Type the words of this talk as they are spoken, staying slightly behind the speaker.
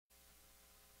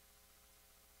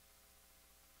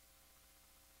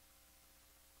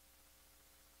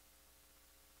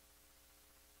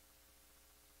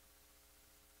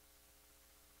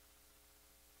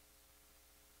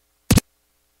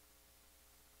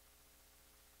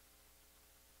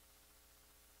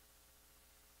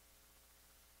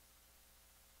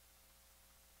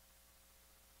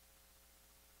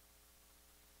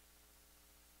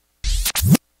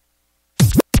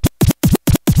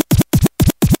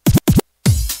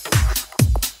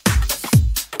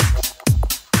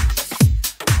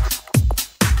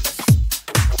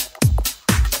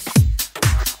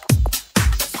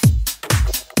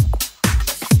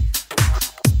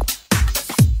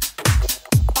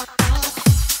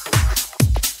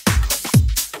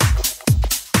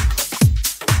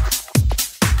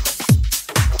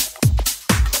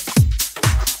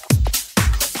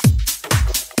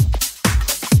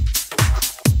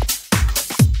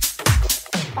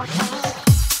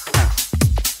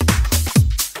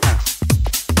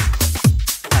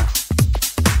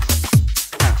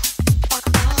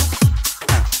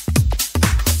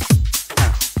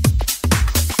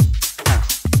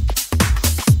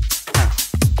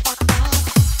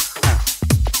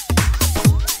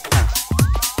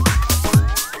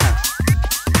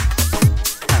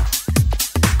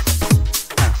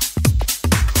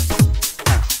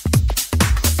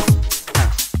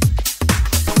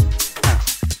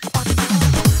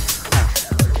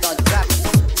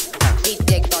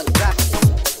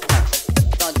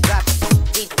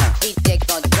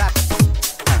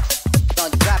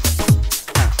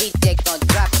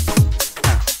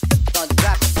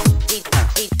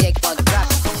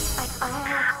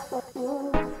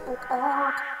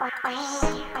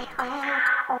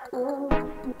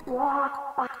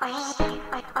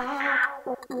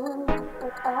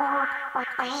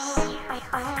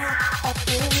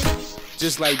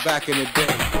Just like back in the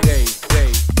day.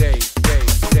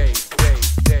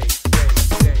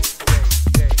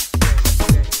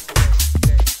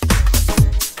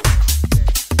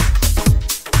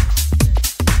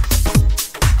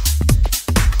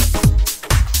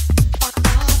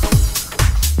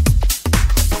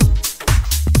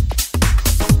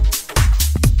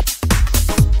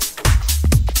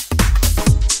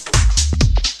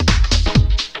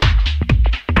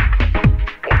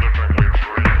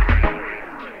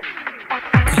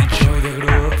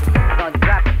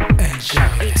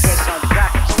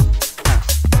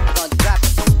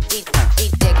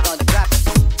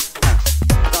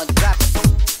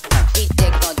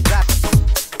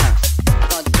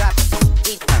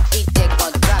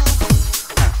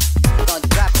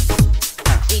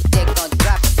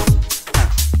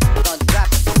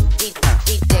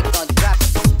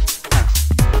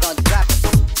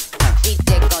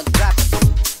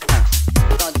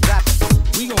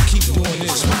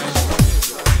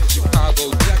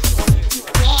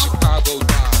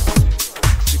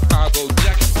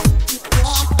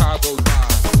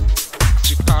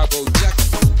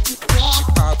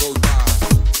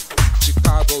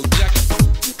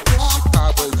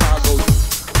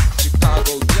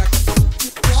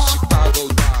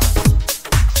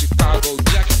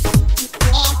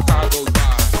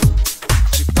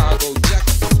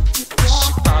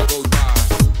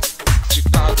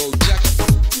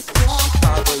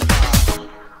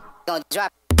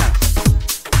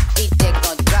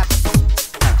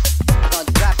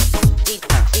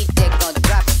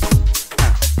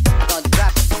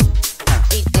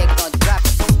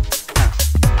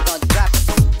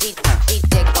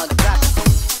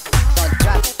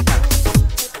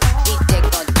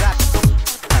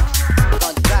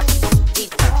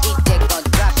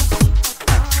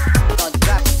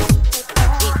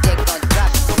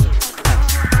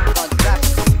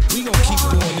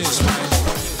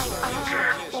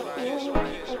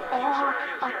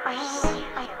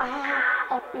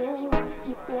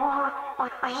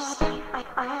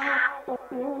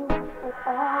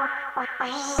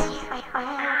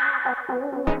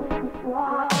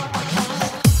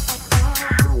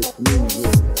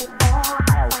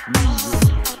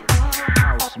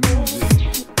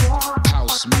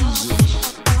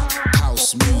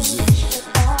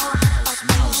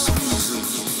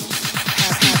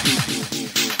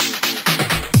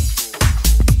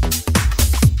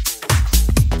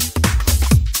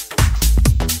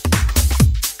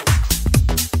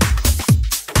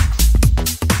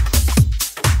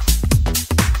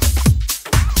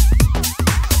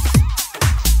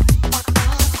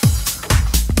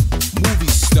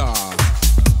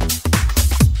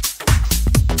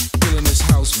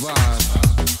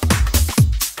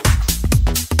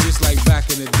 Just like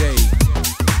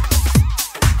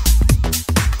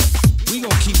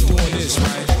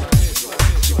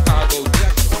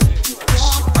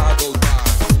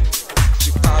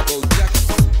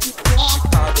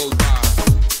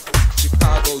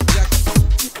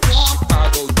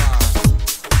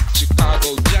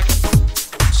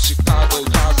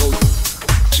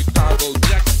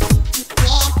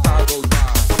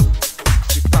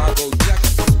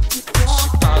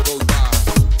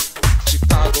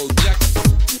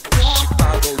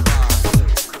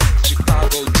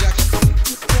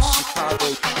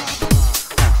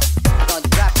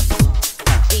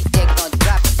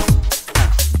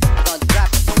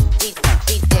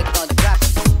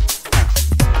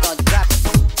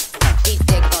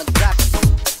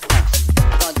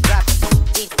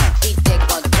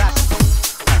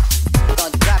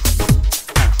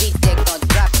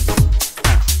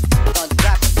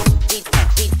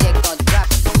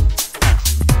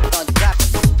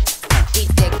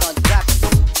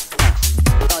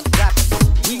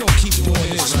keep doing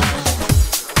this, man.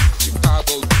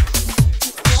 Chicago,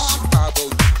 Chicago,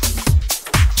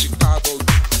 Chicago,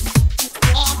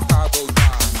 Chicago,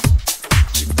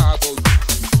 Chicago,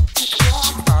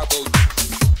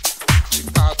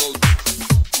 Chicago, Chicago,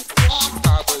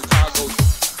 Chicago,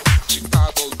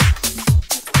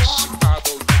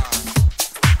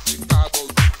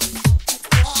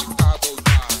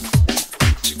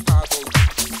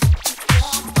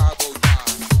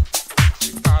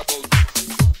 Chicago,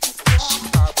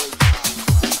 Chicago,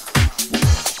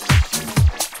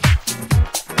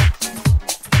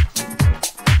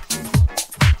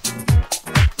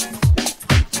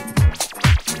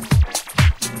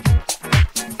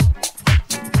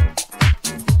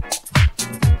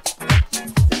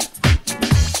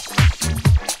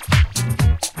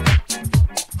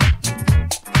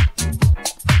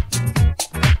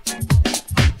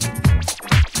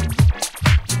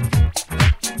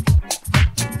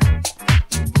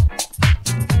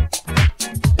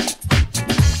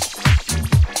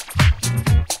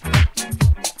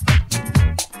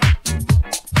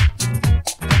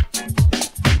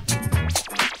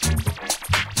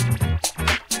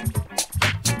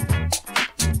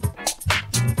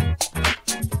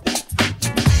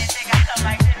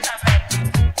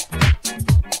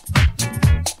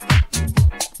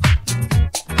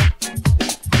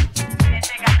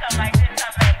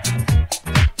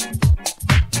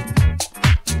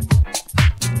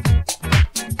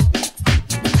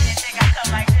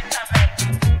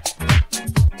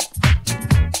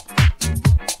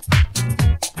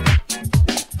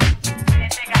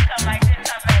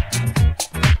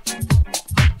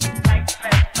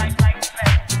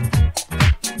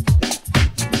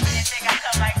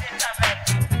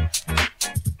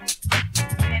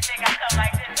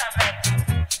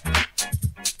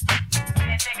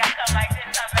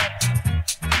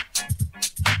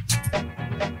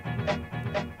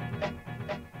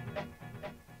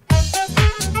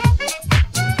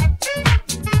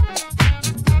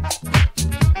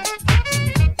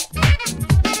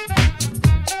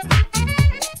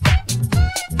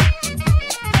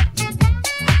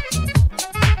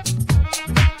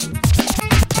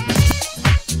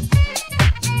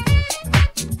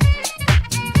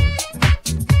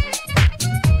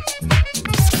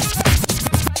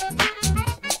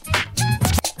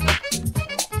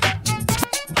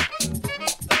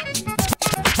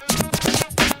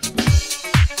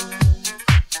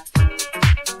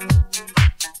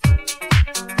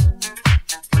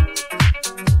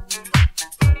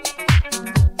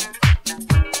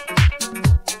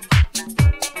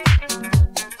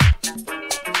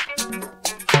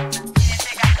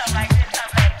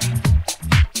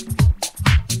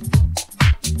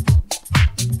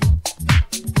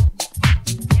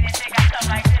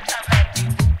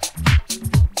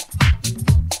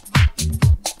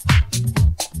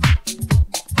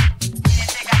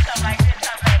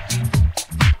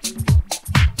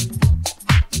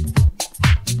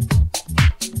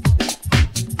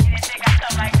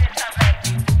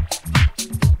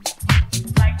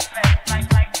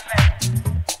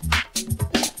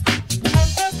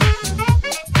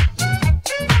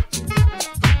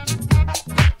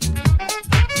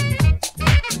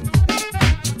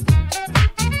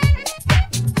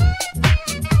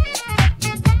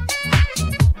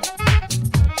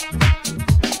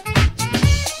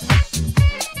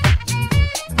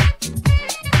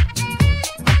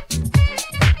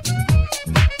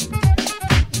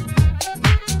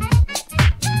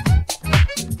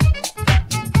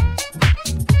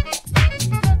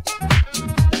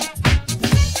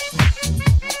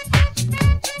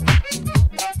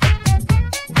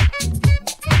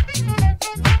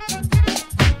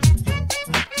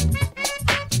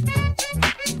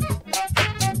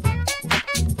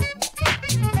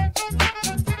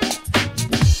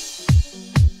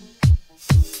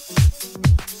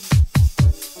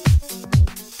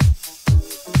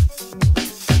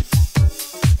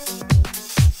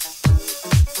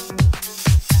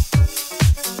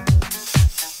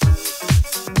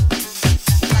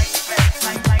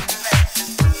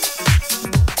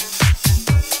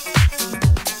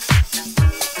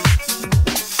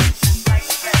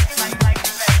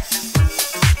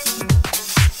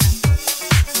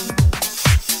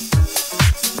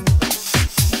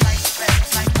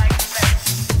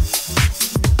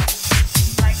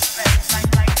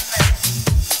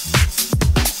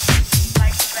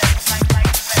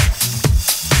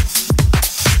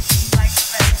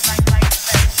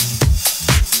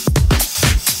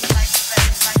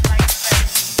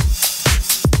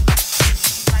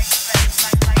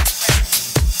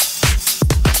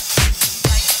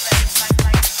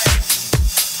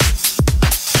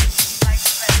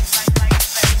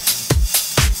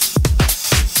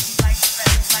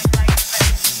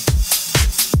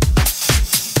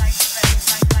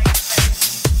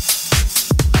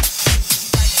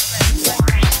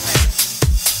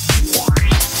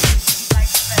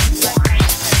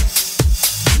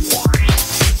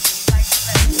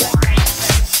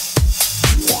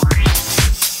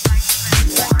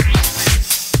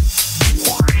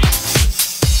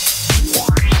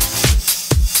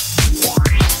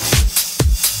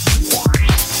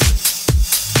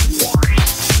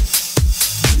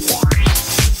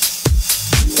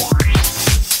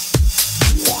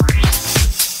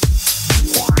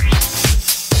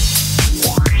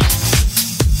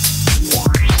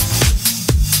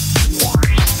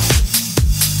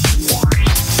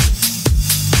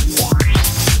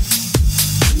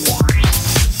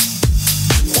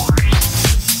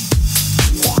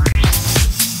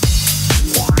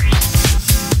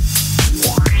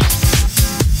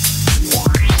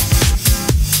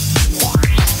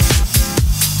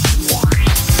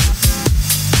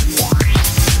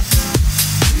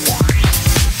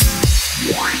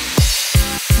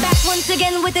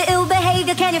 ill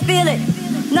behavior, can you feel it?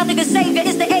 Nothing can save you,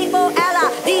 it's the A for ally,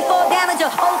 D for damager,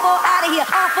 O for out of here,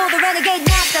 R for the renegade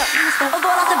master. Of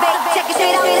all off the bait, check it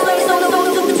straight out, it's slow, solo,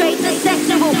 roll to the trade, the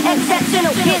sexual,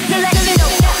 exceptional, here's to let you know.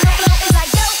 That my flow is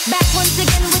like yo, back once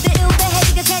again with the ill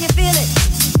behavior, can you feel it?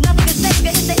 Nothing can save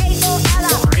you, it's the A for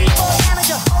ally, D for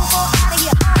damager, O for out of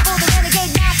here, R for the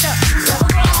renegade master. Of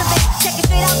all off the bait, check it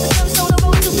straight out, the slow, solo,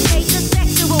 roll to the trade, the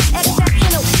sexual,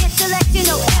 exceptional, here's to let you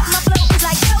know. That my flow is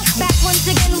like yo, back once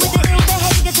again with the ill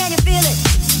behavior, can you feel it?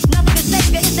 Nothing can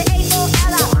save you, it's the A for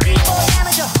ally, D for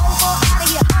damager, O for out of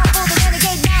here, R for the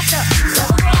renegade master.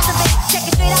 Of all off the bait, check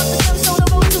it straight out, the slow, solo,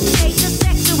 roll to the trade, the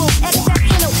sexual,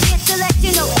 exceptional, here's to let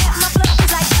you know. That my flow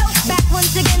is like yo, back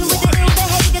once again with the ill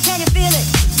behavior, can you feel it?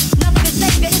 Nothing can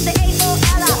save you, it's the A for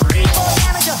ally, D for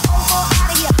damager, O for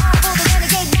out of here, R for the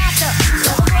renegade master.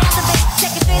 Of all off the bait,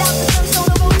 check it straight out, the slow,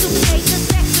 solo, roll to the trade, the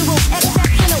sexual,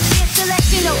 exceptional, here's to let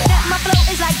you know. That my flow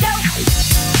is like yo,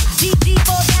 D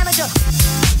for damager,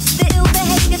 the ill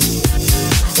behavior,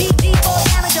 D for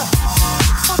damager,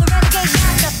 for the renegade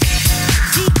master.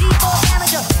 D for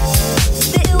damager,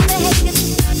 the ill behavior,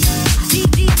 D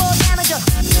for damager,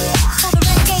 for the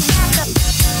renegade master.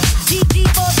 D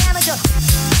for damager,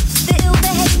 the ill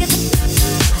behavior,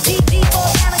 D for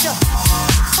damager,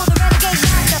 for the renegade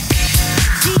master.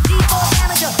 D for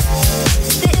damager,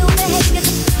 the ill behavior,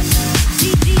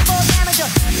 D for damager.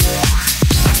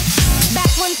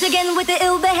 Back once again with the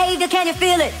ill behavior, can you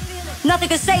feel it? Nothing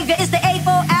can save you, it's the A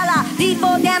for ally, D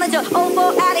for damager, O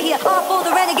for out of here, R for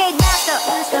the renegade master.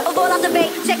 Of all off the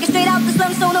bait, check it straight out, the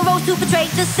slum solo roll to portray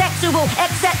the sexual,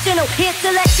 exceptional, here to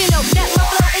let you know that my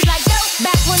flow is like yo.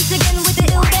 Back once again with the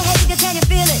ill behavior, can you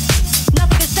feel it?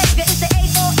 Nothing can save you, it's the A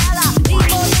for ally, D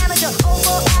for damager, O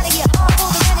for out of here, R for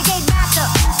the renegade master.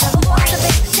 Of all off the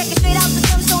bait, check it straight out, the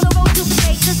slum solo roll to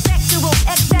portray the sexual,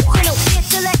 exceptional, here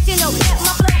to let you know that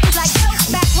my flow is like yo.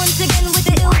 Back once again with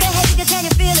the ill behavior, can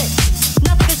you feel it?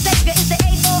 Nothing can save you, it's the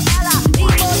A for ally, D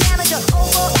for damager, O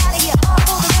for out of here, R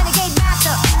for the renegade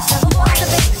master. Of all off the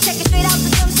bait, check it straight out, the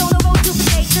slum solo roll to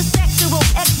portray the sexual,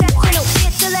 exceptional,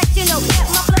 here to let you know that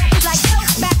my flow is like yo.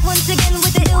 Back once again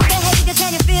with the ill behavior,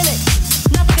 can you feel it?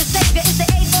 Nothing can save you, it's the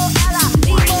A for ally,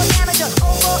 D for damager,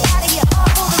 O for out of here, R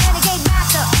for the renegade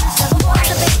master. Of all off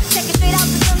the bait, check it straight out,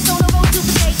 the slum solo roll to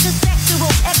portray the sexual,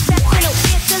 exceptional,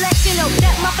 here to let you know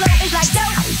that my flow is like yo.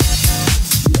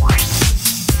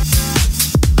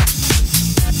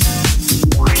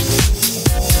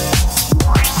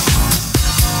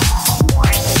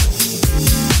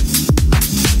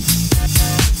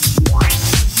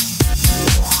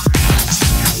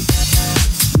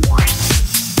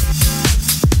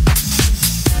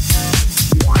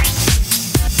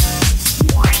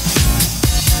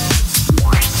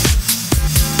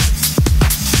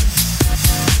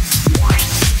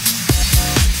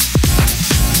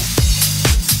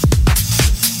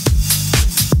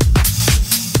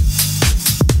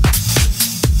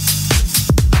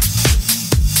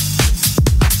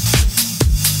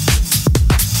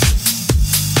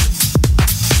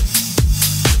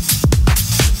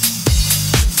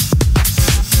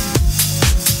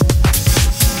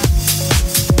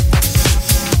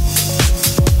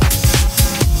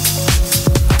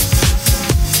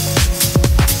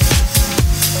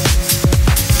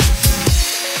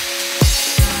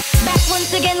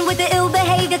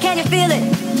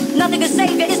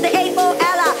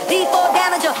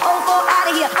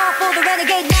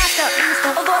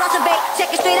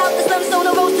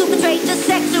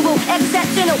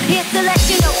 Exceptional, here to let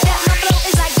you know that my flow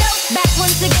is like yo. Back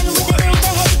once again with the ill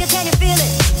behavior, can you feel it?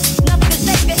 Nothing can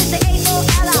save you, it's the A for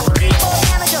ally, D for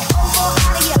damager, O for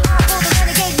out of here, R for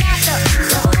the renegade master.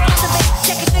 Of all off the bait,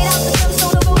 check it straight out, the slum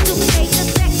solo roll to portray the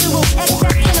sexual,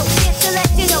 exceptional, here to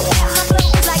let you know that my flow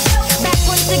is like yo. Back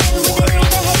once again with the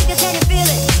ill behavior, can you feel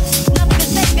it? Nothing can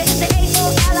save you, it's the A for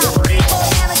ally, D for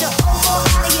damager, O for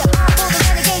out of here, R for the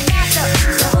renegade master.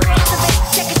 Of all off the bait,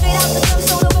 check it straight out, the slum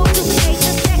solo roll to portray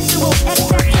the sexual,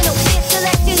 exceptional, here to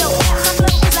let you know that my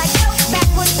flow is like yo. Back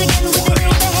once again with the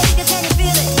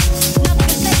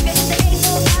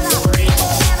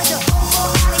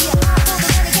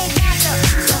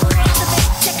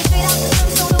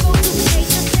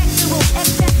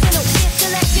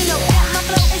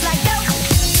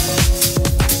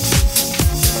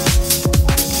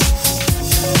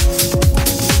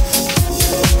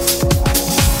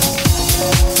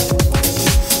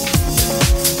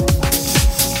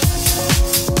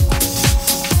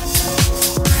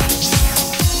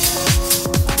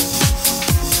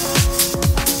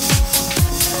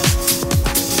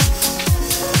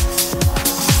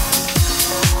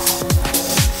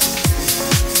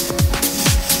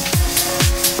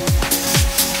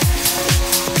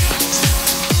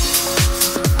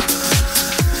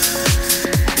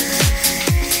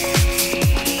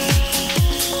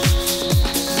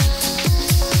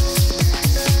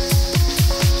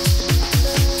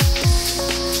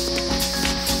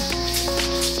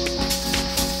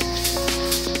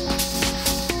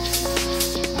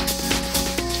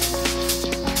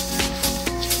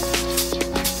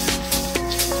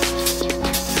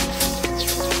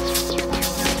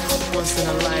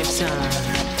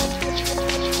lifetime.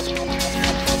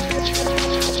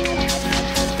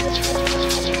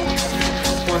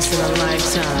 Once in a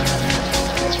lifetime.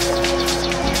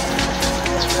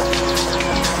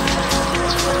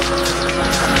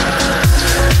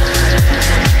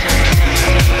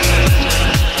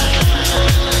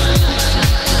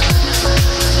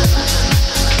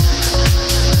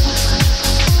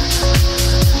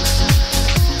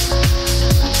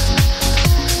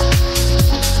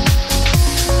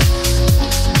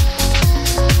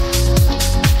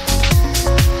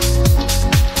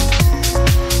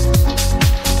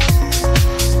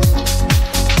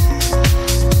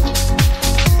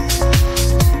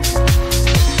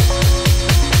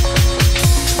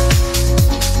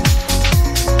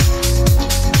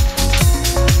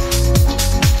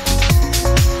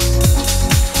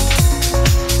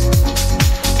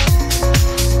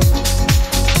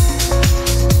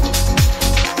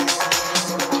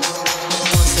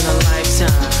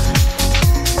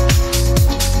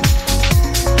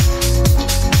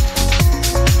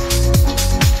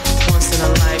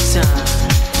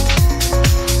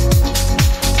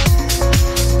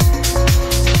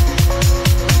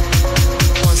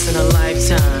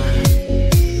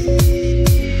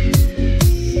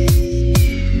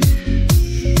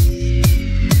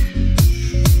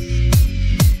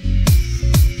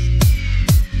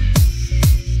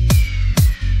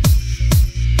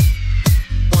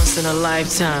 In a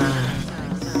lifetime.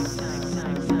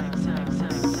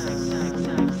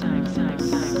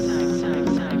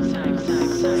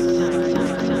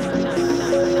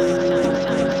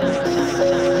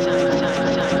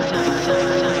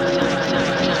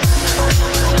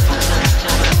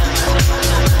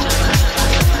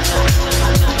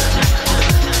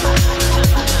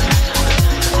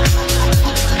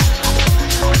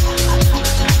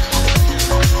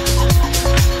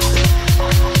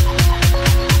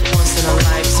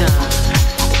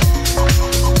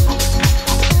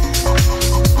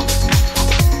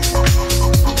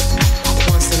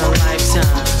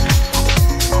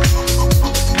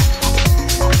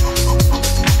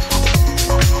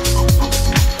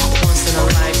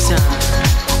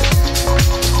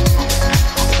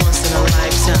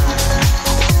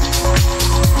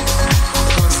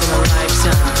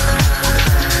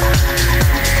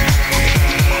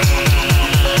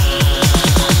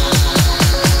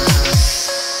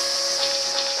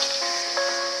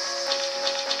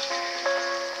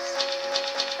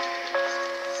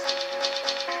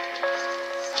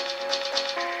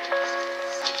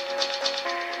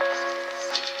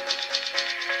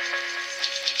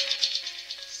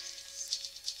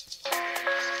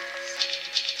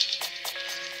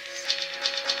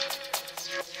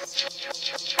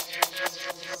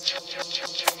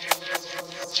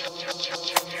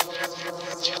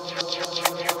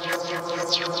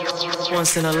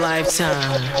 Once in a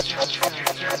lifetime.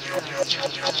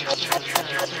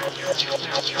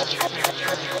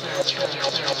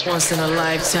 Once in a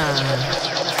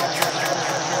lifetime.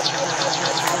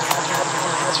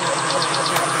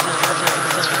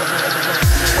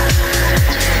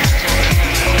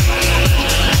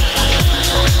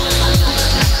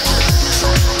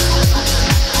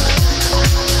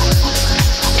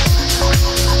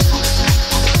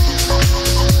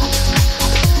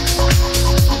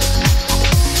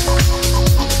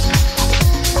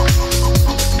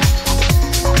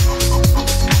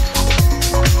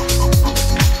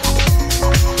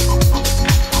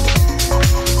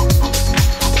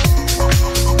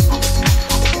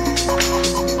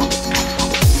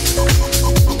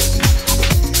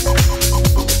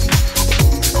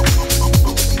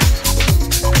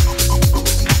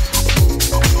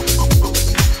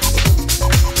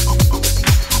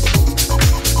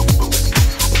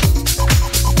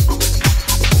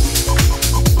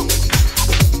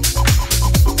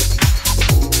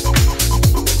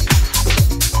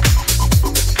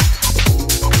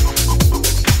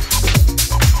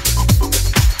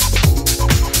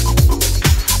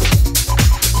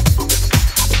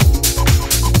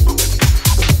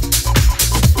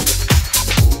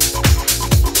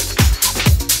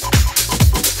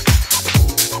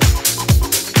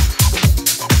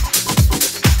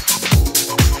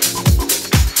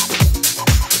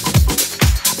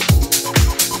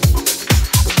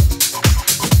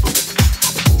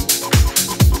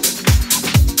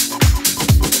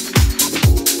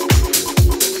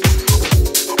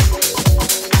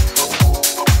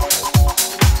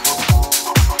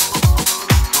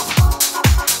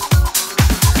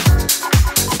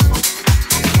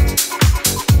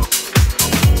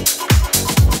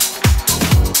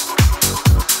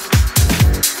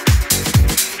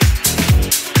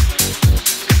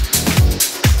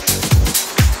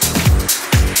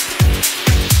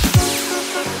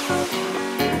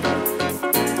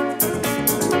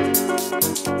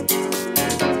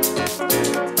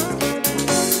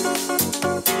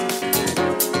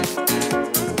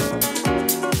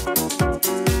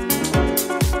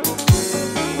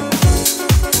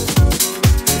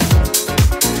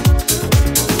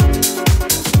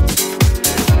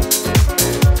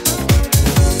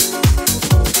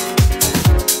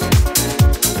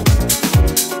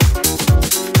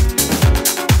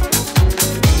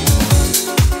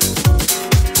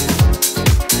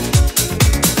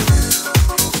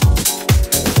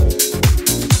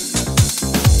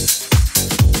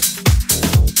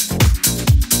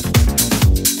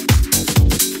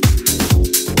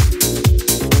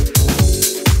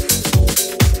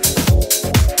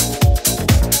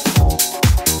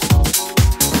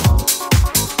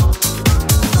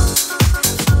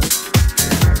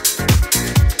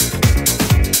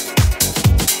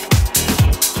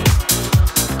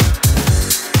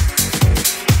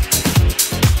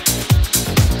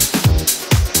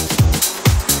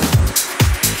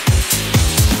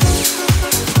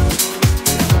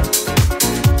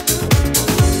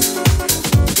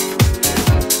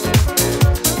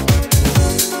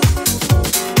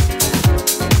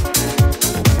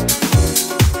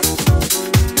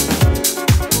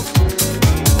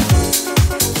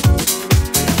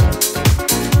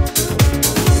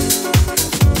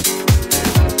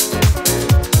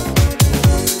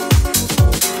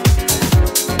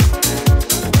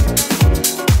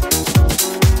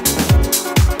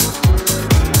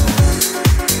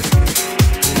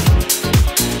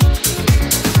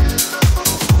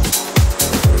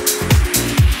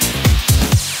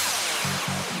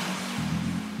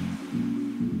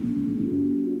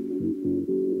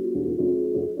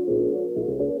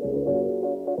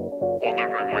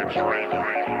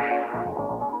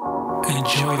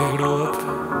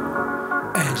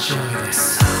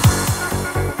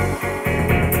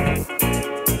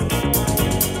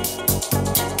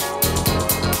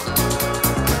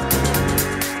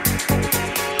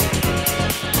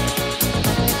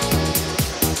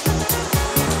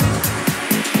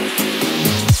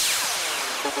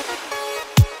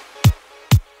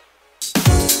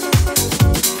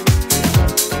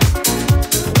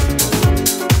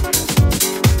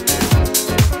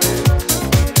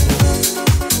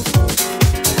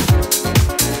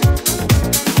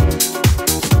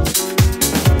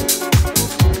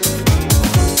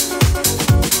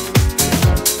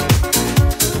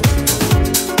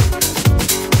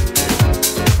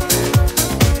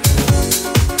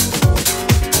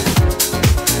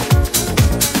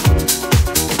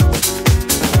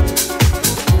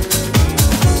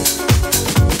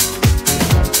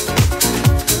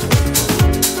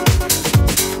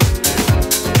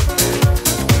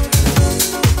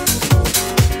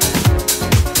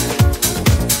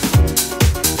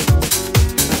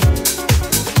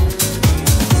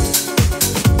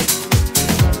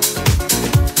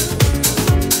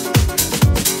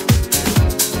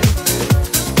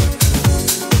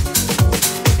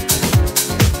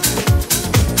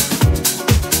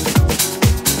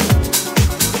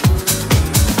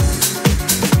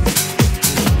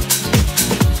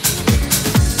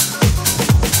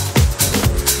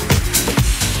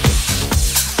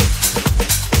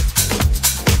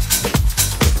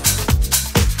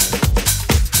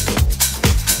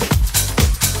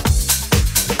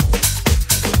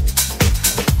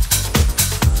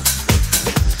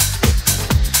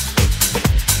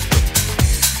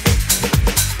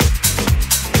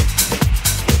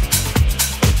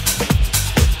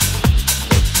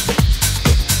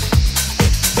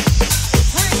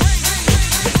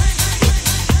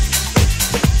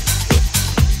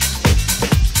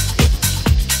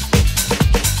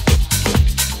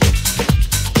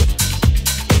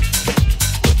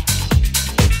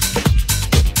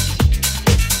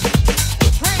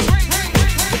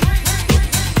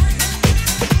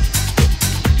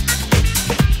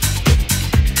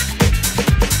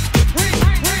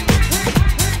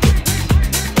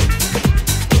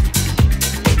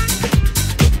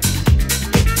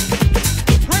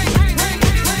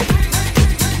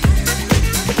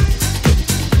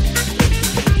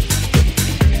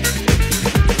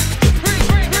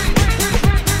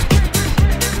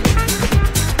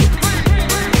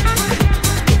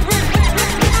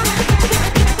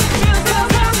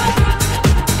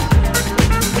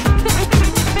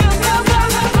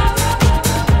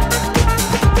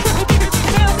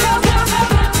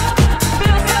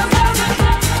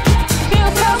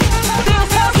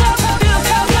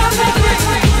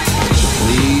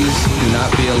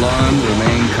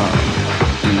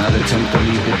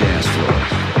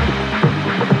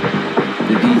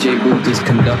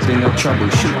 conducting a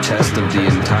troubleshoot test of the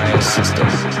entire system.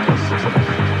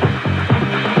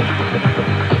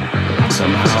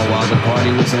 Somehow, while the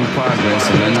party was in progress,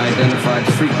 an unidentified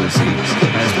frequency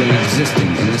has been existing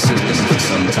in the system for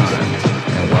some time.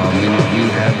 And while many of you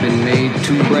have been made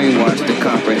too brainwashed to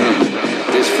comprehend,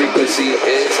 this frequency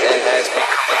is and has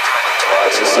become a threat to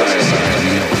our society.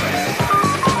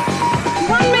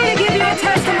 Want me to give you a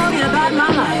testimony about my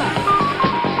life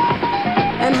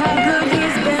and how good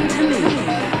he's been to me?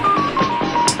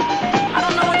 I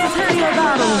don't know what to tell you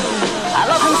about him. I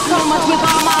love him so much with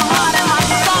all my heart and my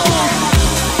soul.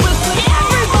 With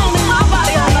every bone in my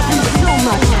body, I love him so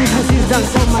much because he's done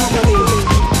so much for me.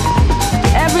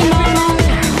 Every moment,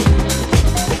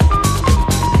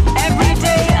 every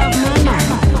day of my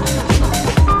life,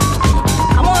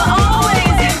 I will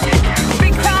always be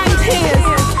crying tears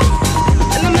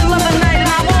in the middle of the night,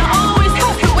 and I will always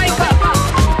have to wake up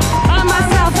by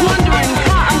myself wondering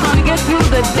how I'm going to get through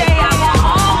the day. I will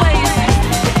always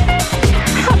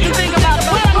have to think about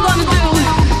what I'm going to do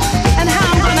and how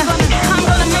I'm going to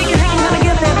make it, how I'm going to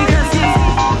get there, because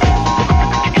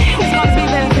he's going to be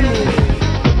there for me.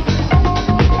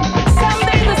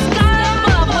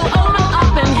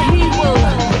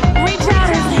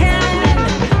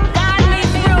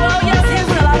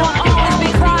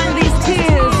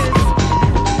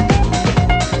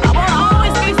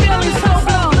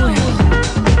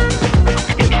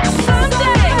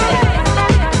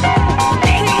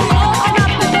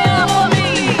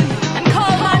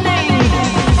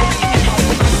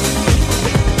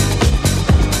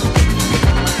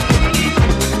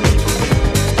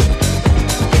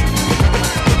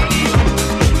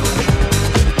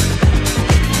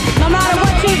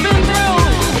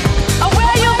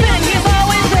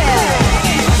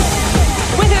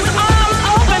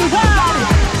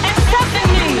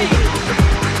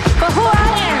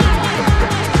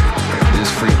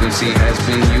 frequency has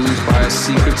been used by a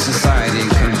secret society in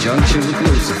conjunction with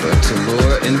Lucifer to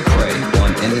lure and prey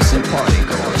on innocent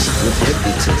partygoers with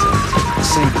hypnotism,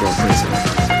 synchroprism,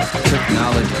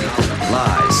 technology,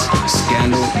 lies,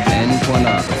 scandal, and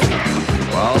pornography.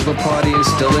 While the party is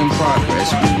still in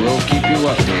progress, we will keep you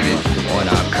updated on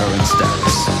our current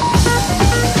status.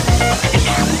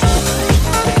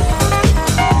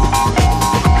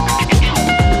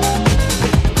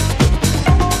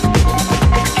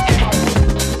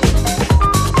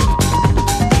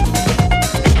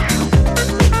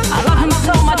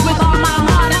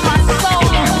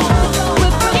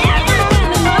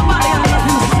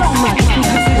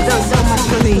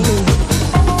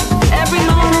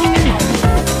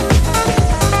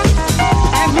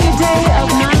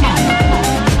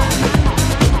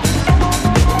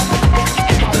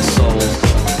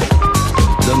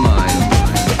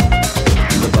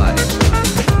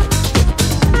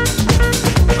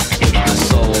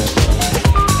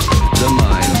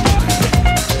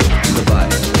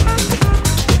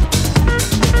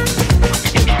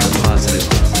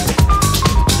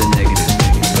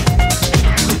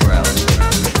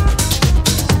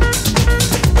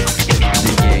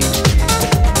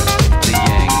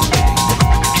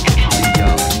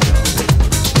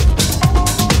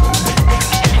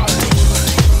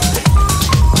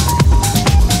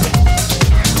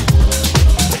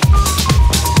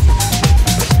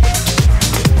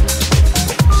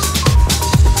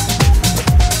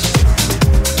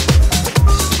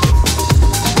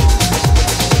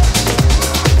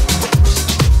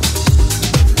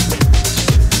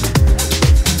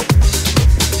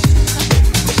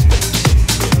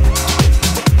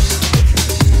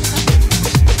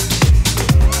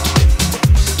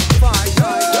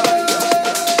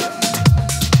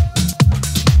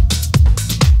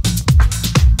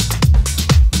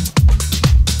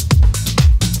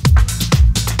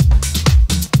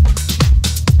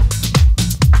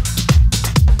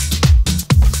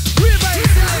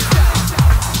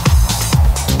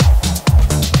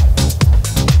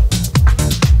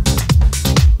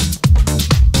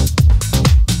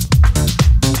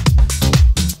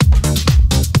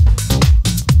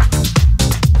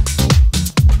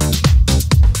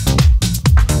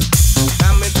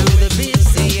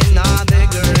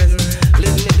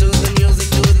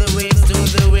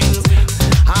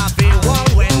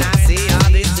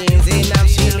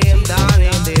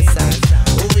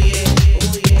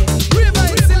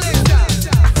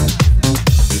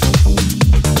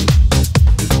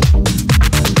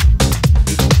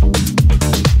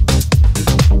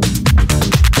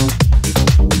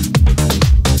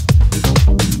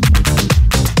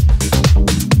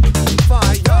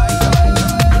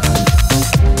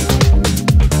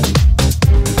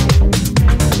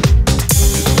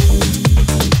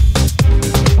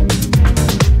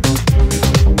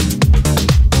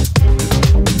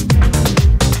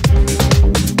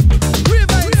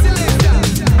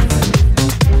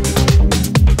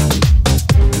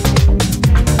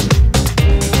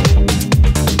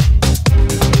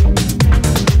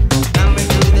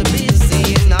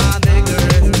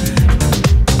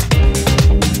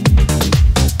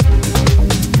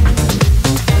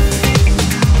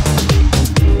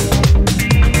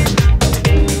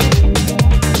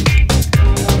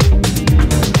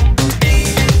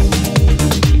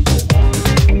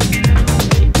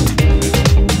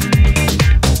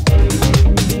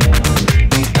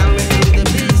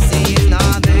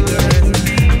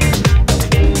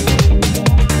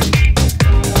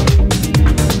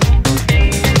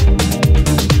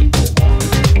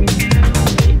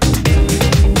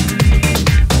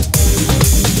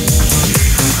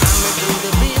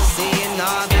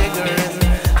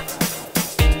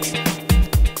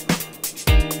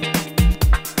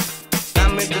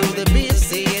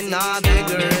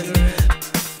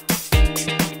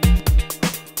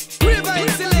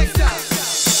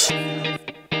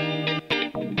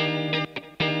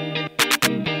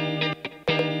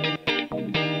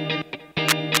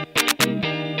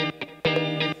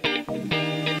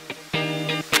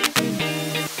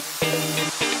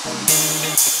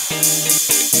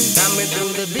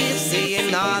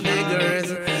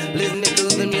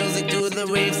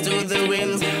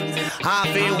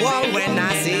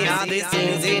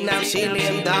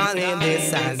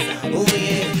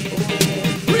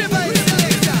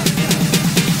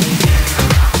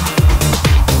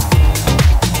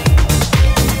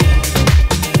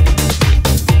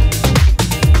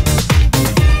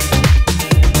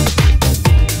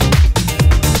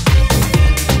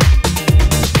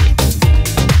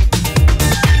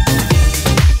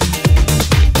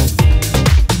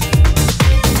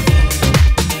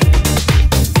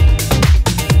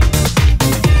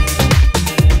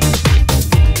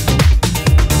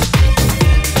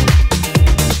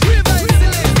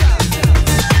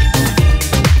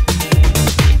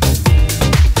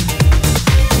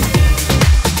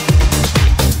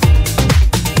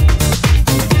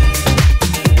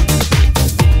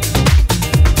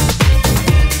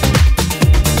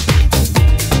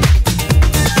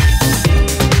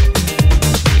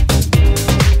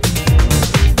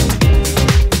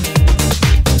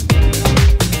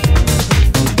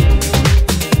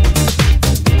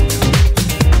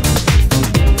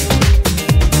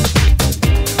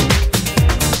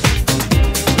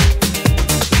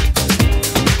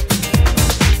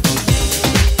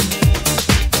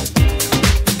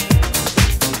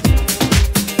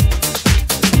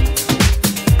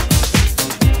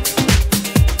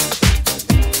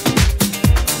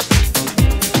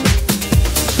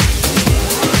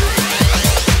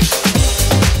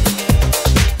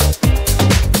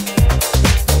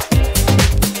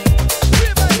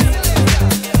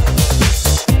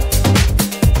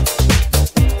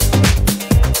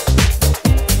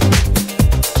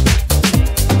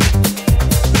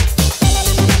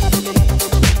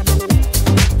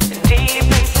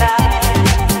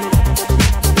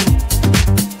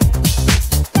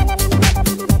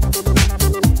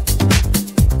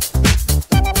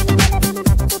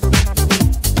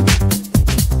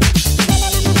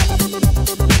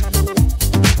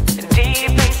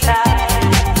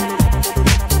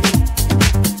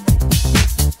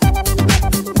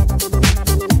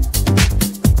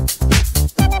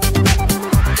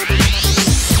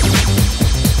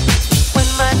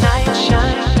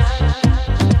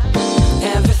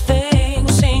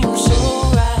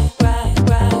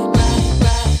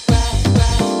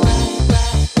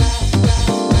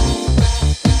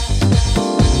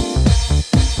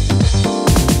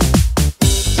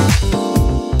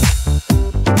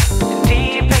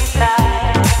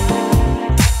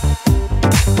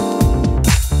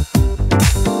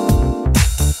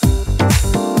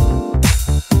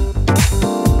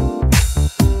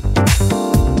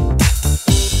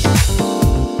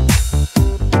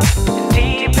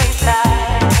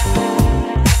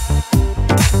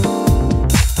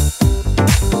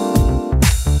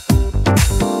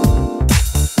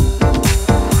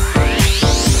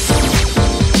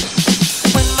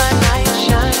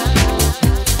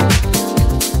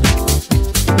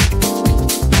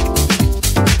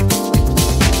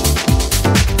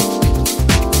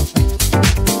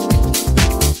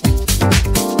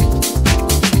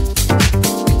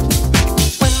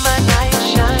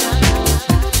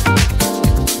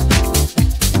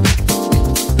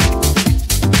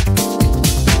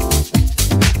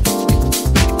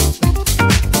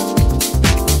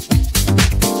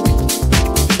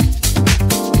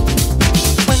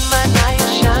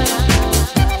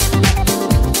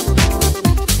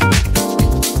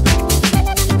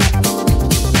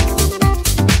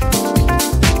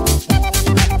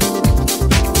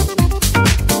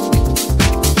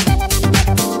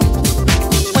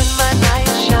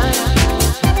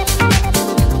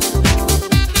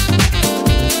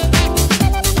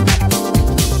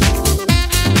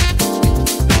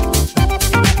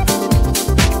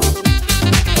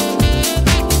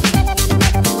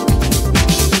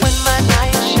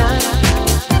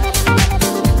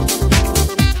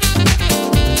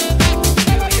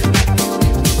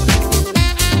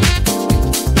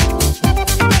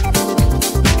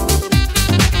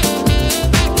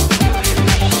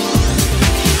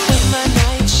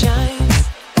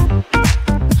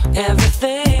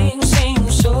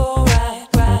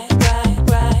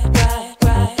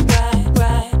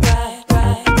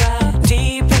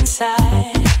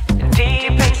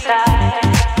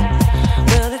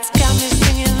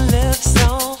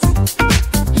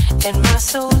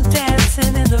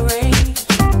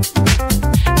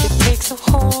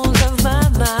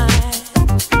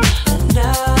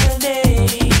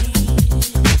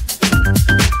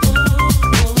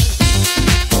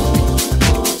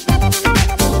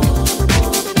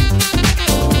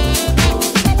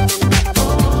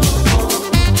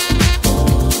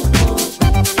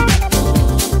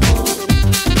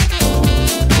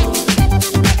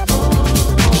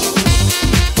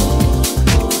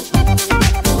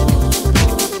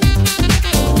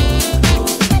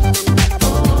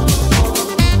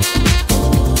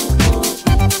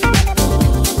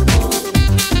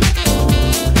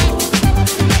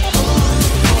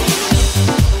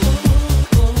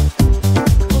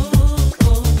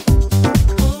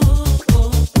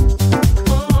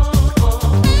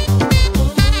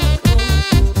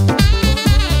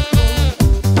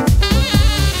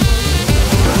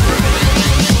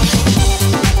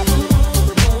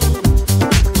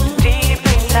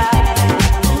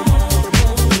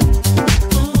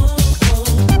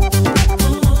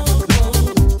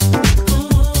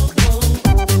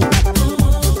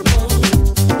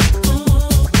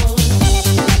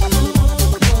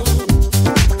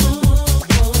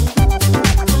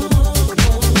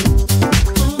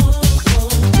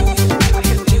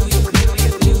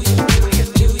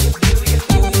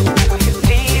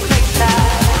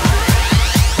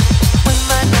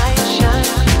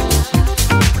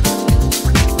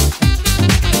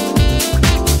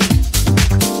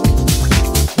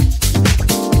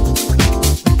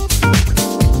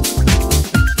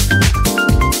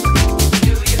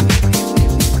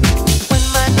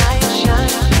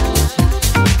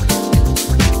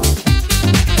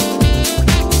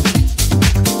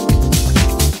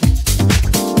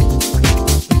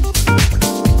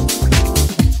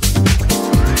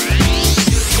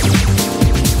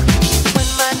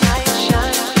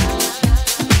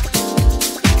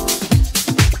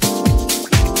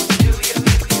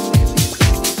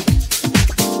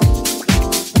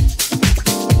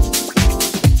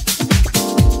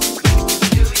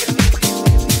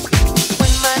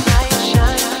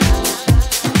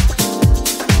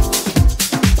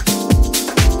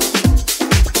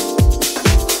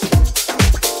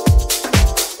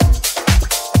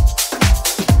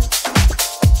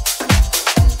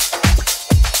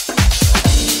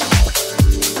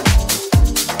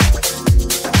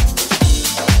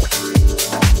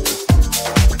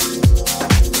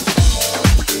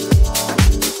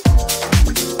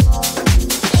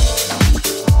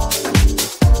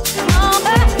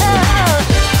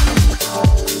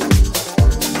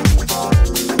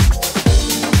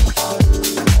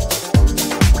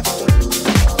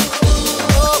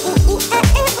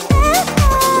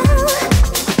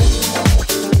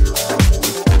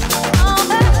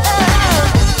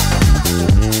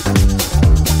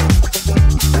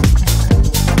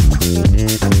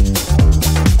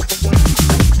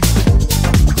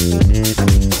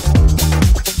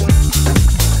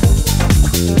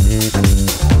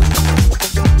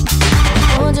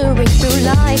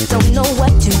 life, don't know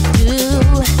what to do.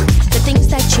 The things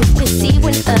that you perceive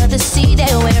when others see,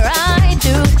 they're where I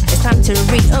do. It's time to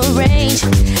rearrange,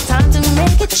 time to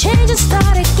make a change and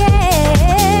start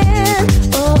again.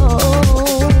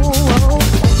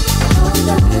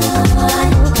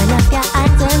 Open up your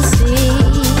eyes and see.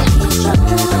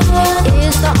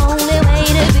 It's the only way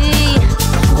to be.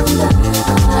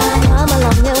 Come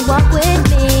along and walk with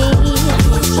me.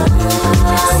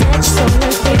 Set soul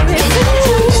and spirit free.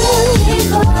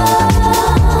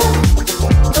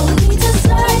 Don't need to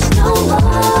search no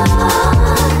more.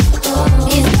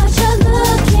 It's what you're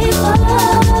looking for.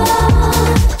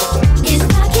 It's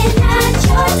knocking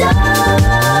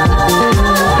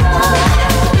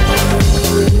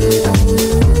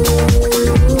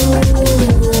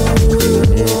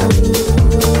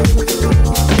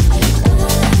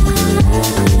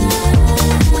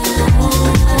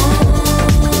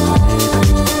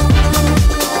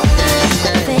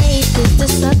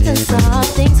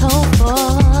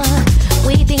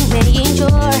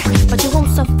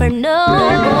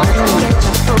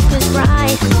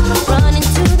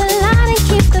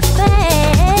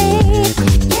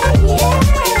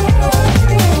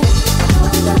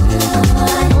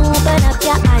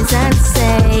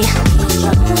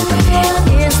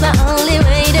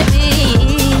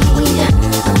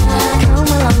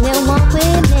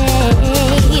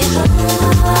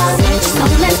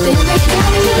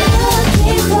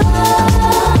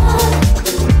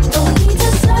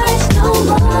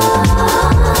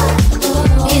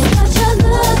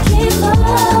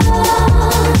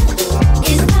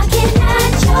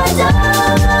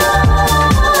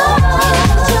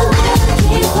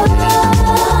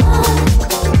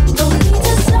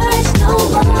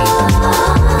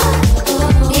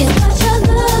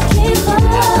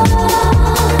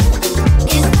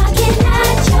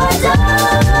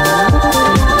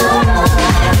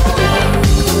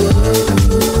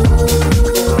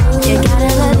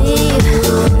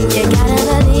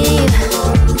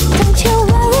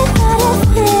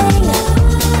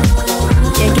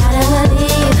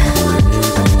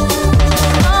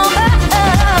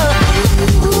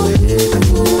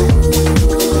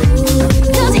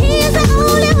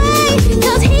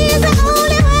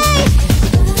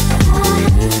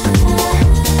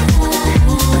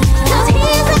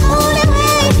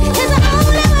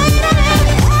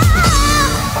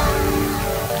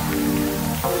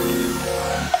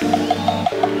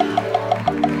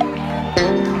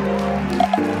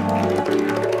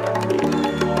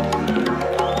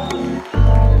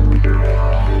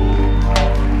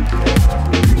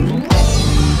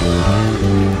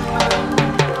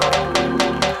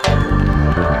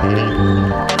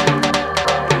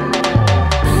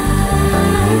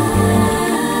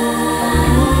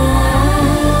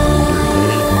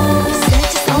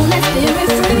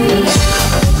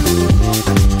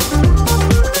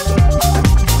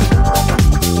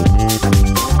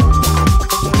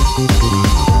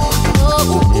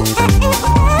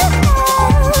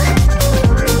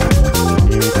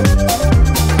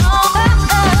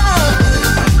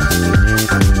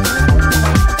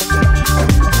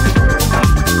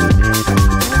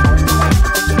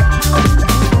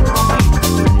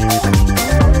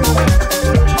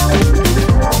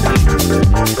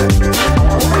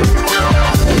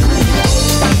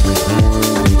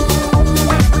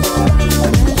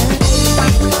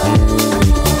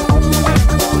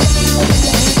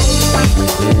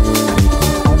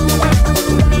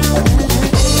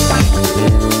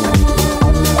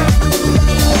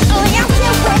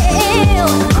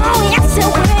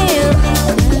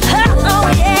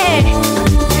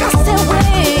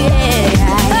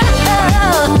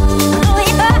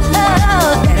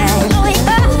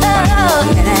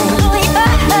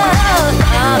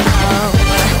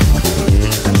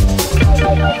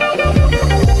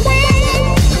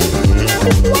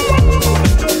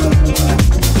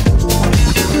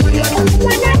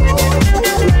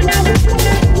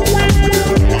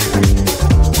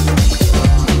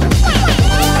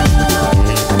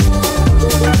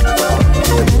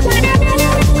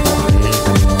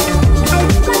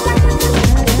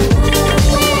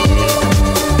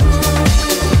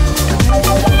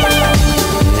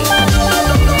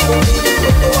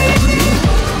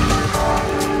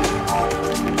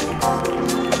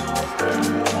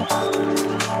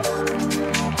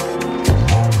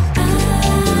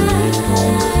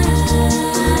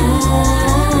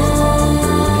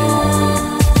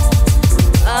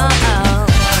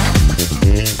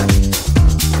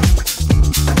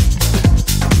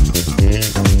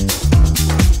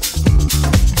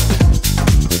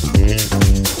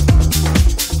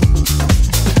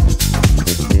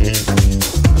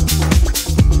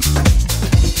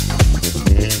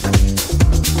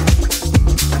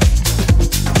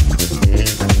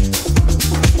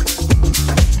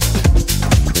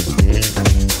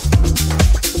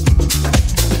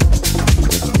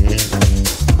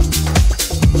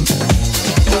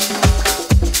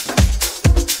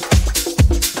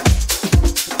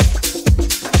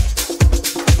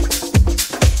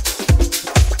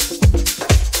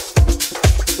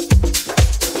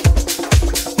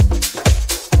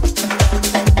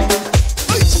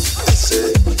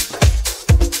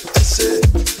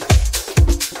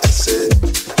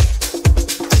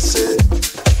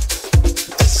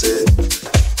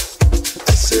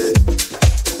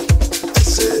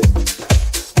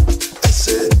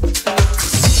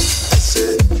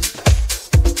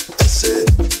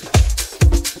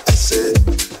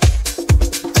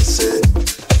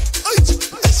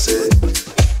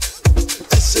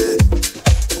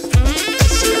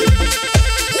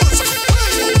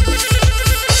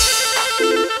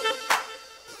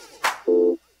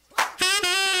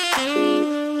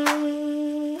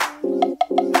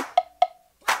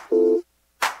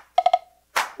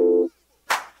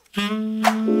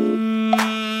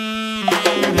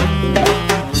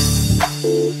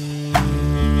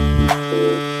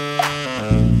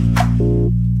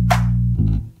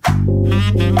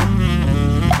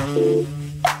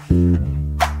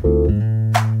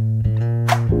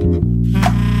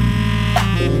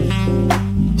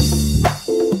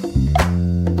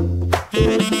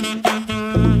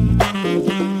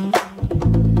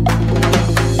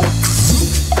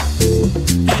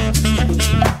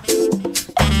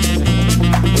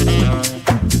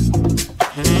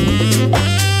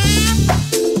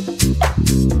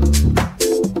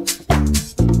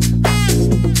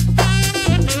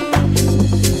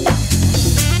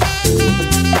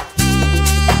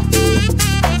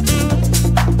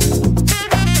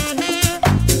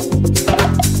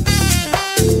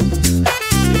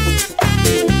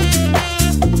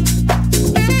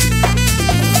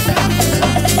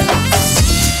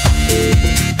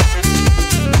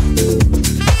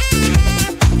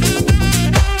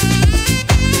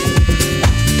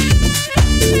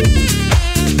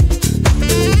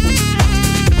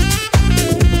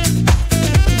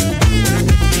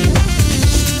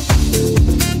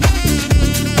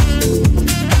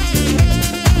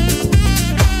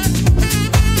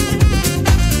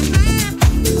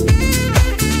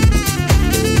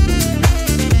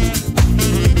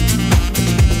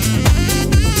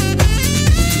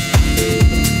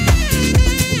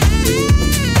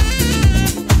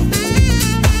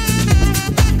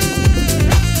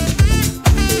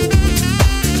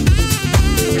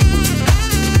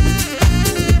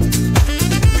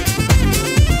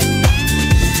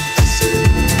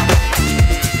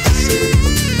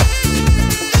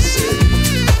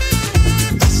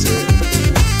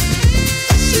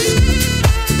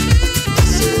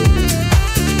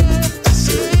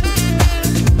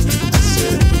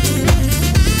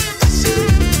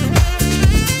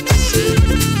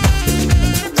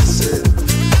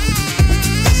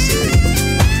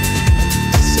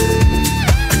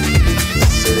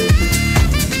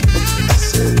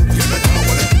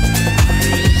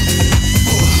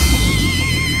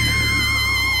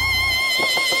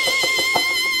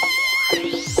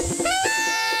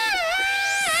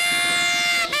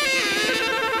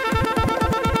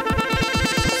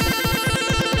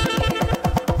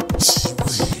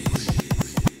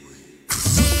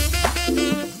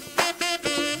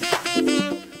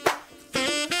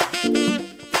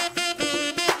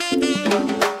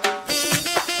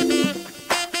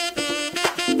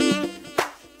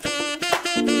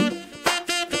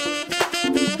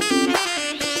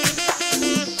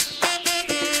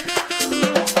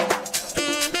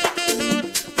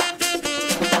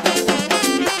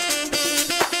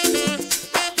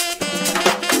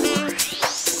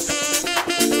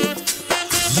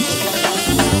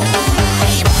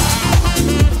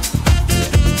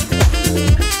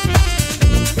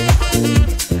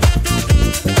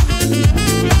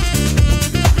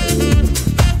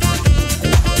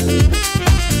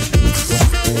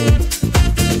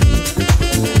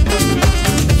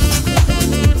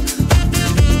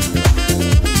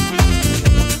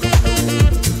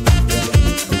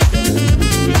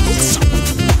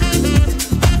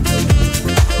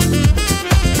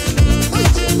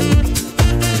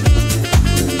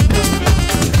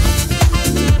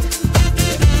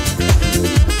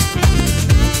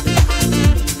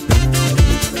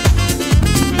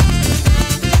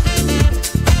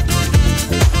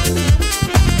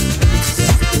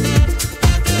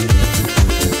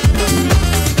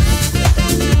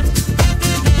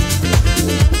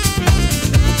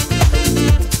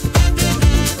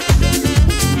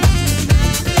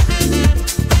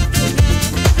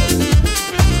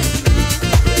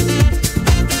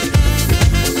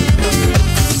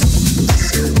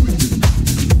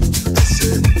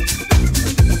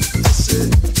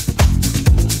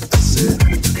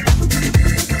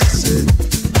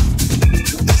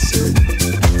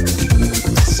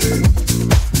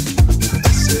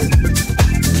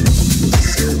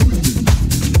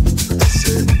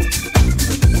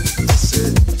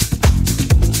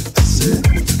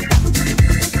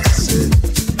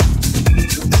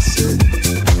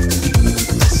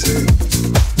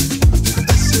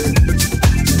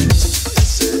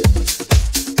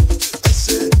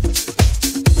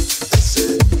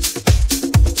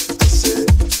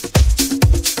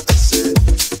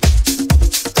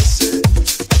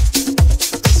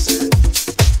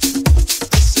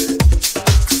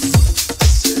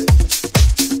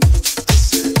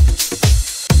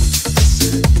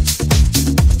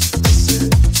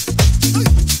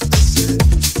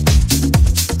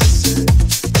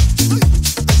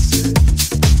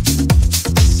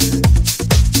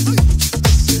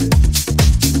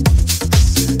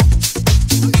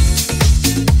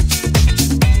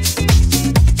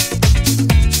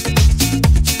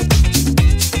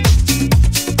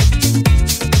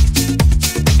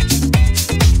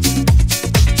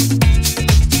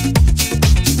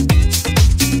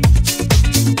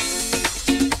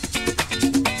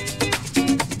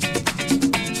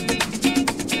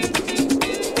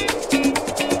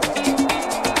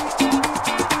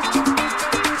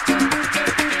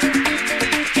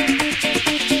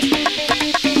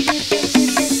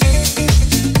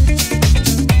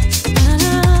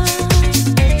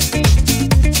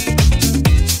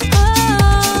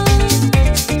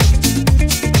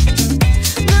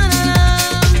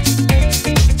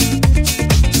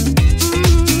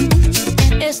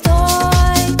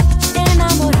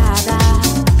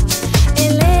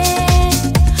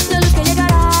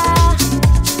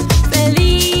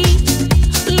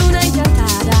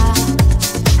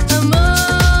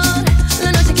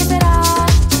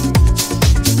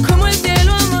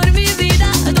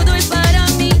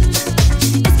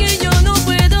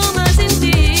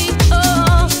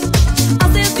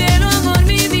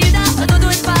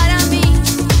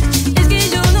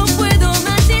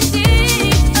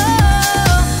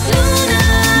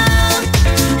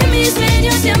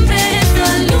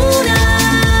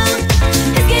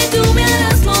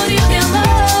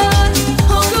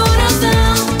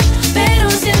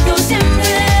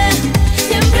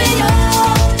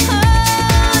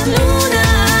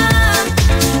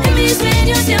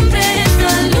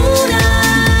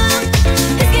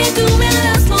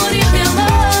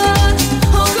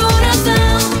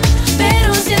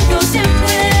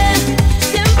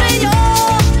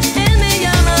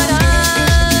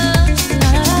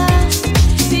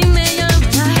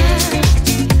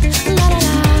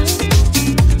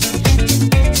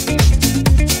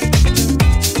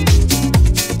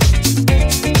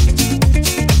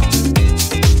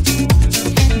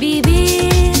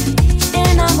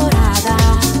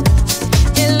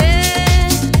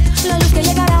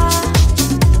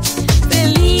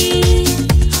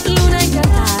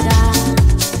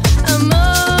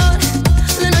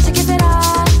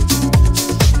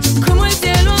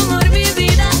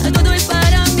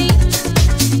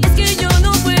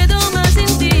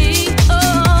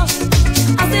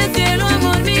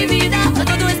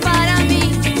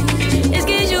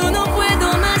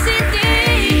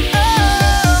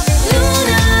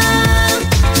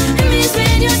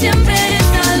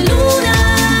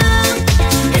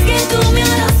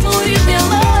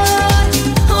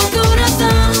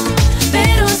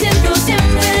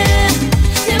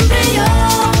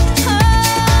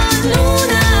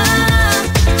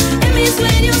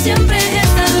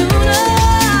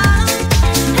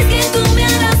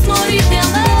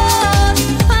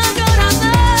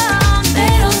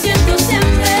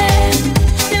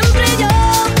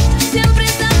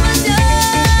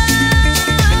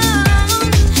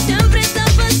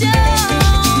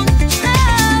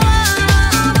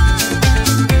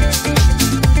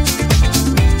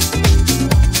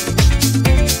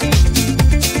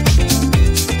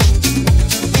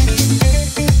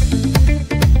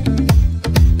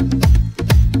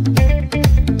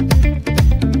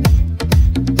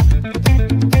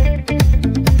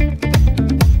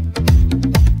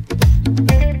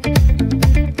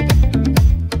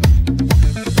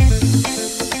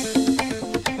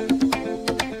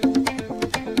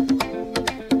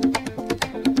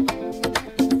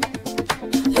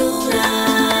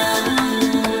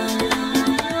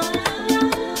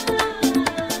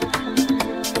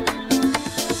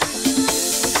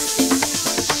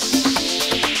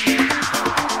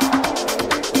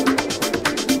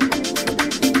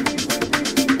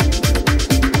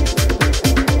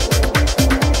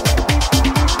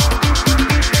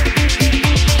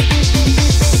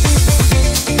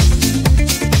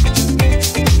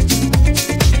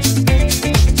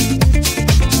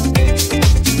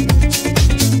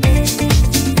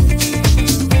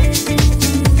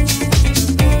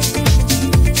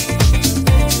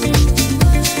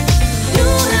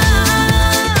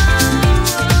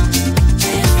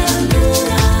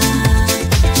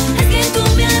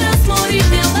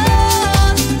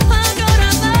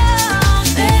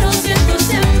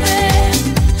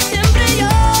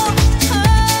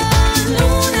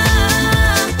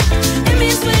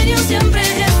siempre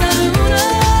esta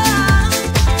luna.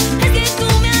 Es que tú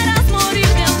me harás morir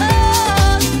de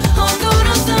amor, oh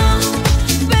corazón,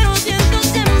 pero siento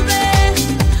siempre,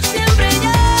 siempre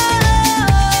yo.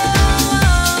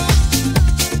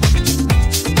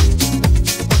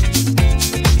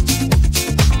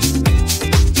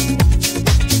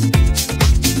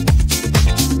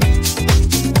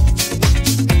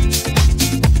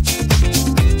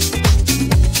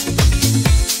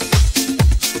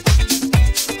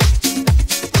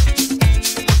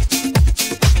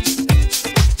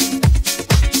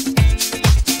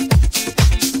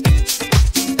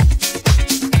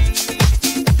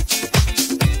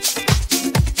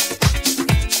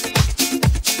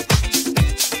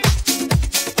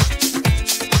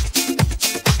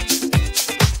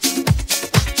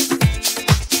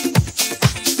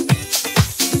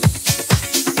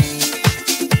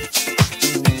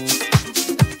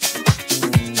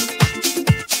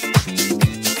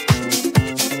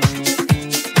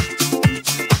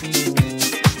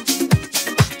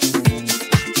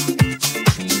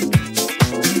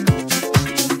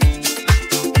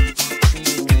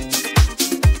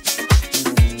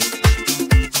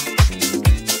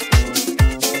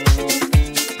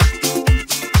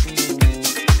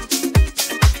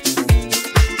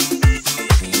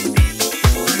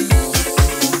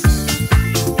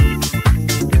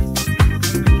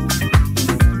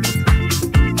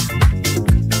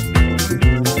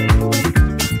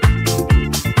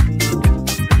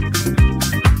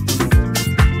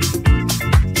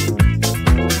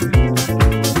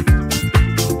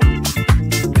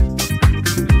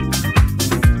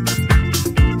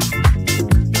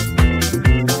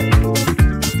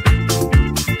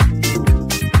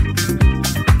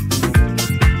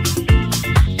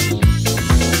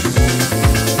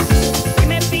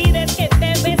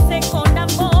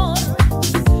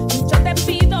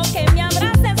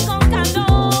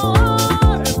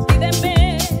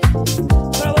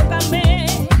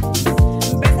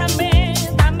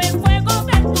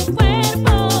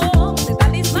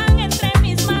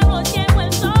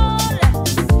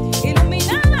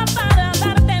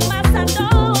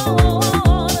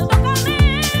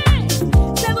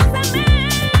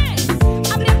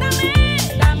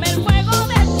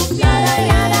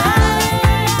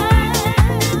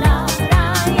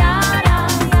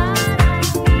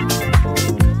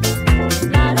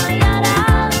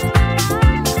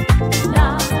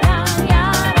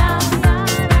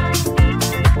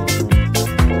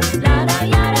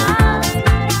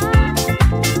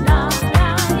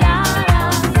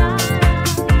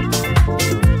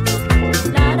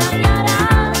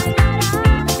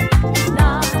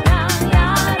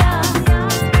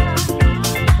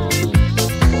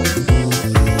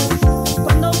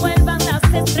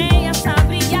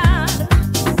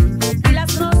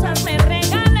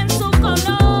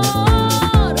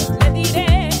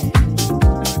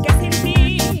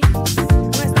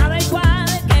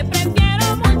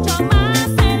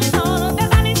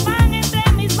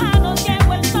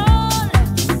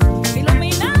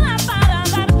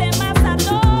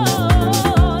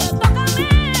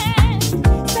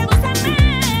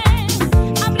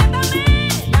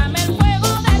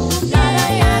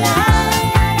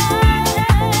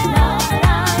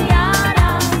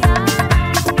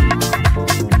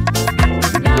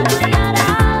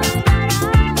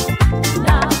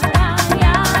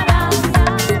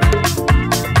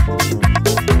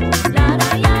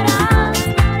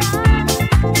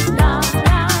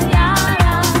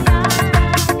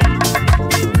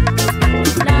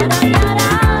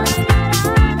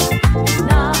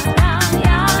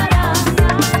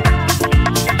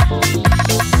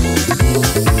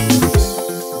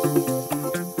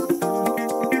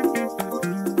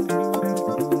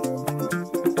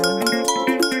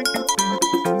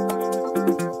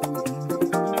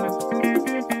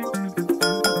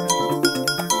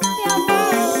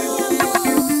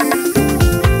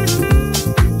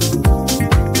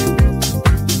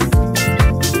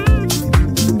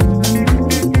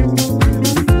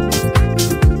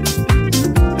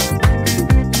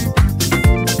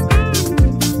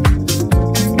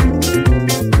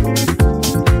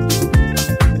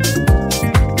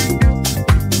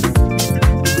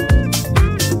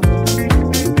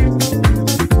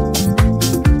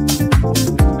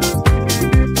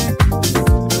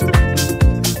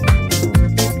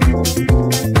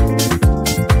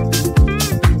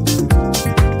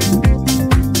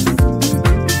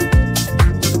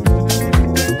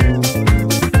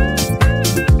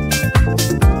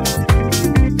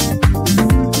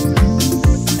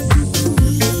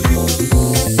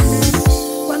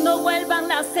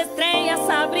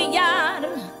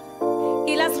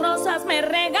 rosas me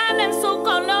regalen su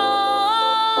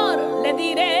color, le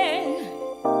diré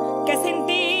que sin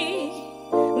ti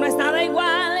no es nada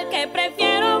igual, que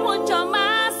prefiero mucho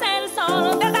más el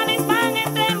sol. De talismán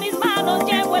entre mis manos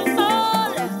llevo el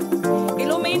sol,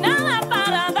 iluminada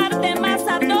para darte más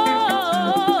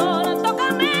ardor.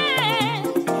 Tócame,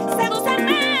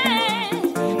 sedúceme,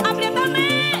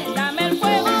 apriétame, dame el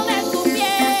fuego de tu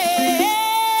piel.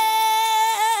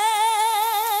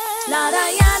 La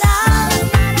da ya da.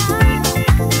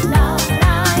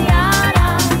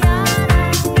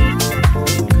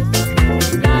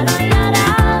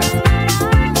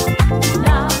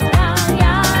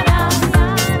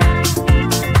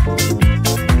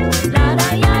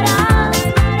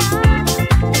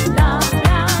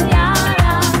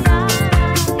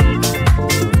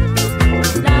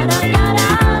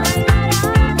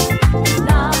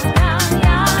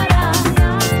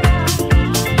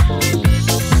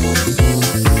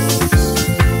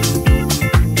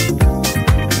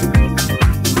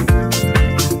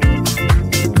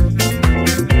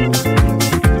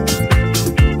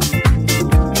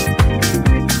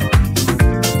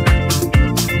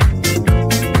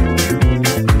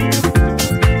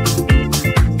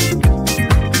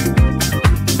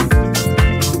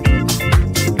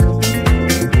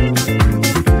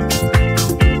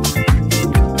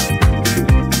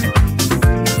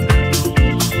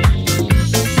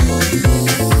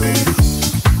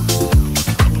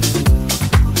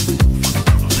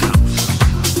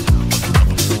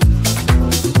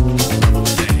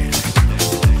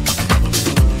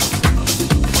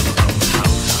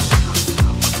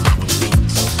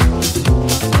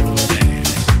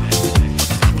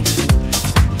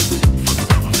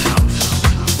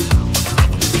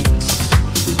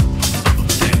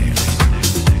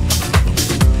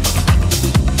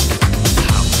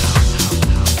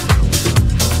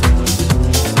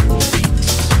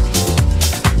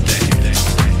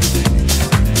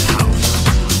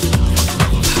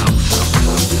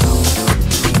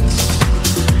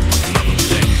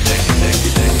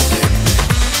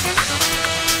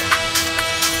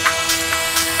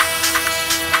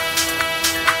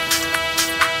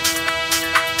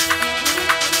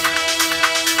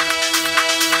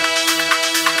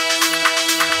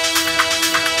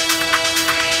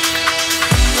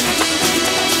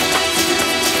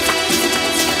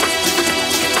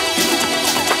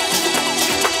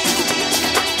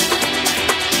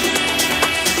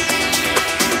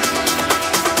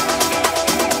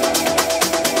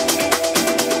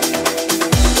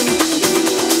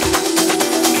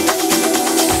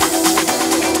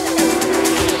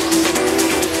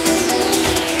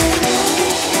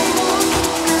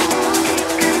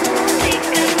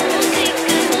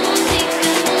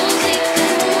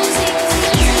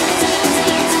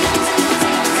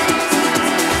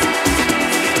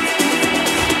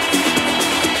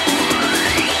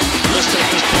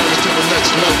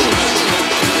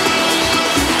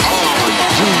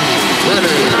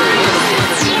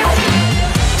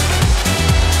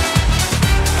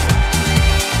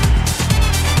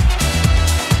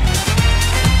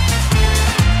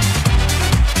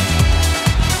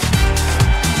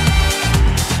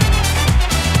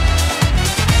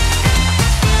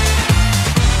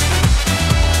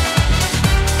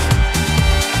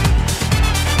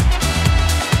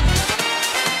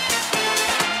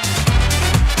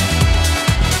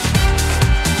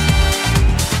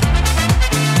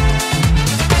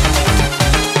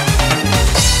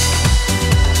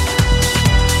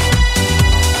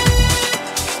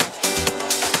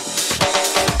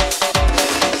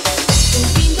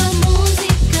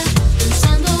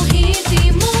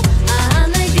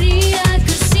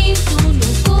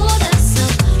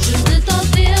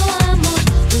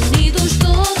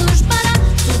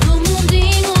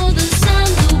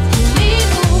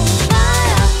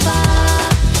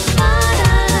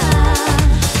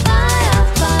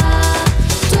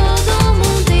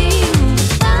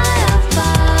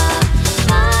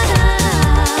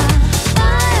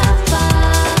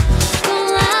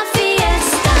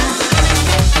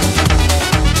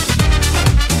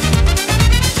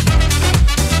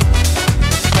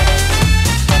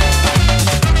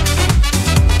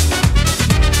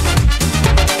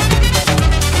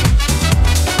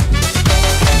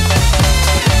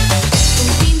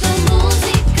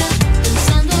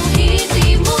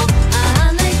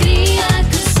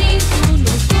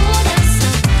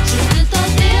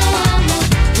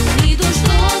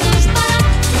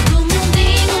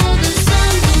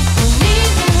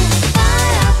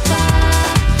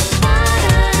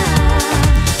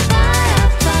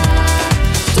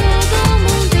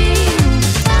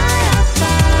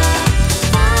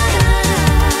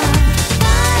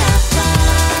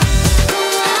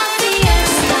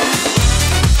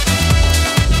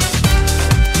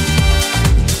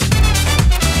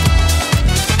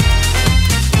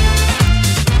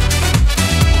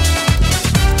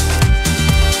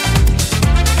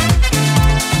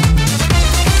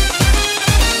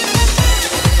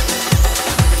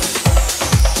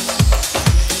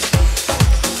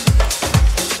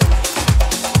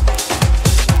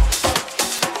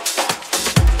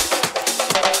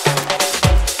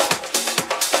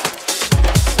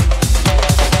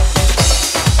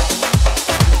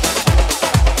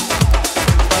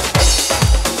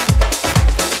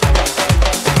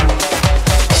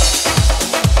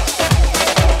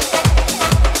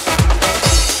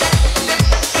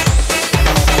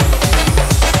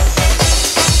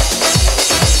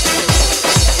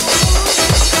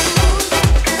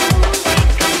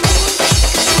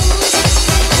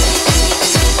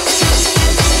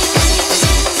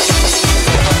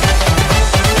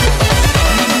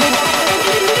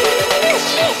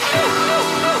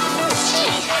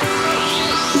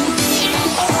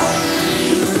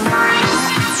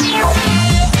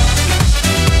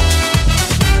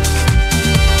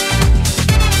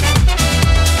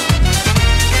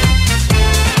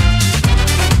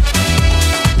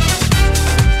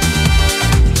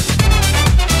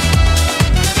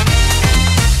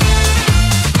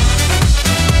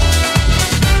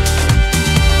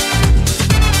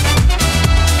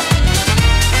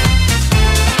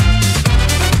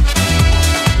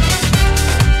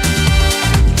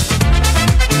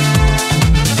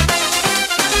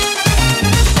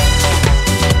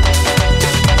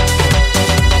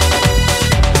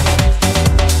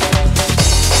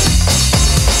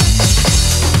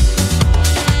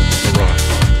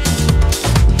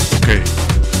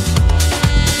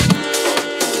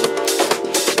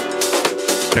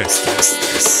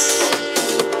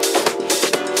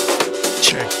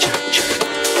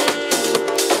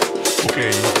 One,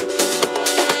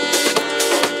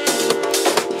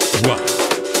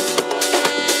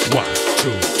 two,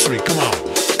 three, come on.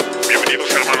 Bienvenidos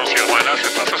hermanos y hermanas,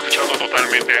 estás escuchando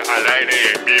totalmente al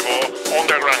aire en vivo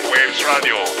Underground Waves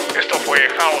Radio. Esto fue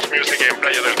House Music en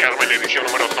Playa del Carmen, edición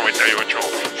número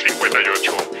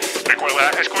 9858.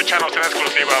 Recuerda, escúchanos en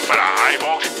exclusiva para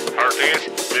iVoox, Artis,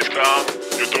 Mixcloud,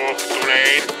 YouTube,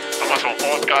 TuneIn, Amazon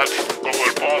Podcasts,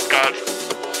 Google Podcasts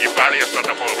y varias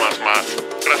plataformas más.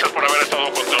 Gracias por haber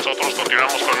estado con nosotros.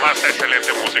 Continuamos con más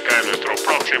excelente música en nuestro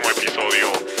próximo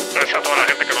episodio. Gracias a toda la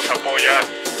gente que nos apoya.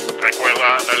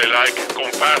 Recuerda, dale like,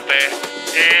 comparte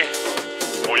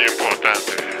y, muy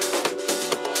importante,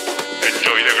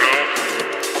 enjoy the groove,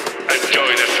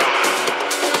 enjoy the song.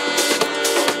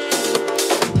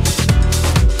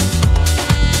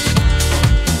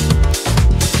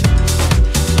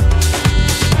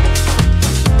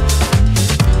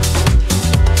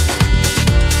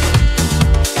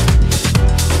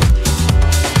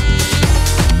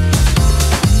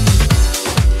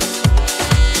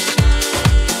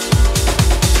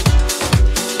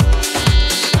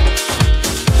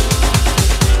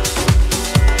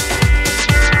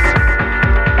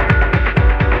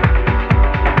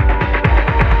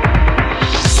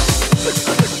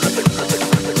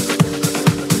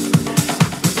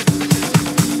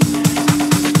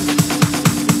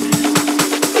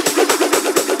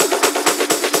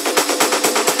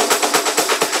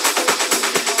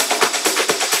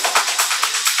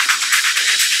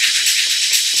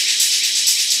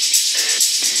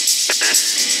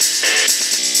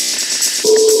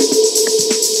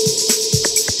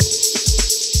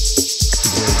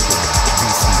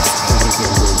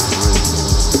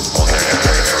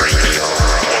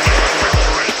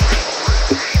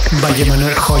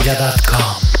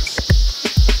 ValleManuelJoya.com.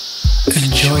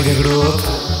 Enjoy the group,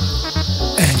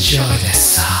 enjoy the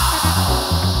sound.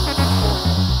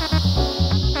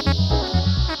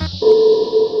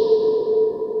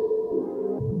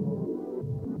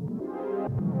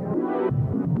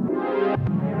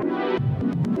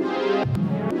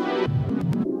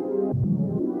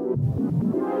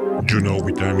 You know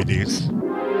what time it is?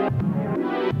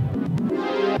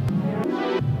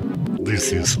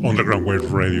 This is Underground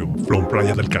Wave Radio from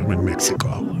Playa del Carmen, Mexico.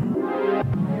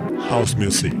 House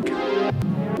music.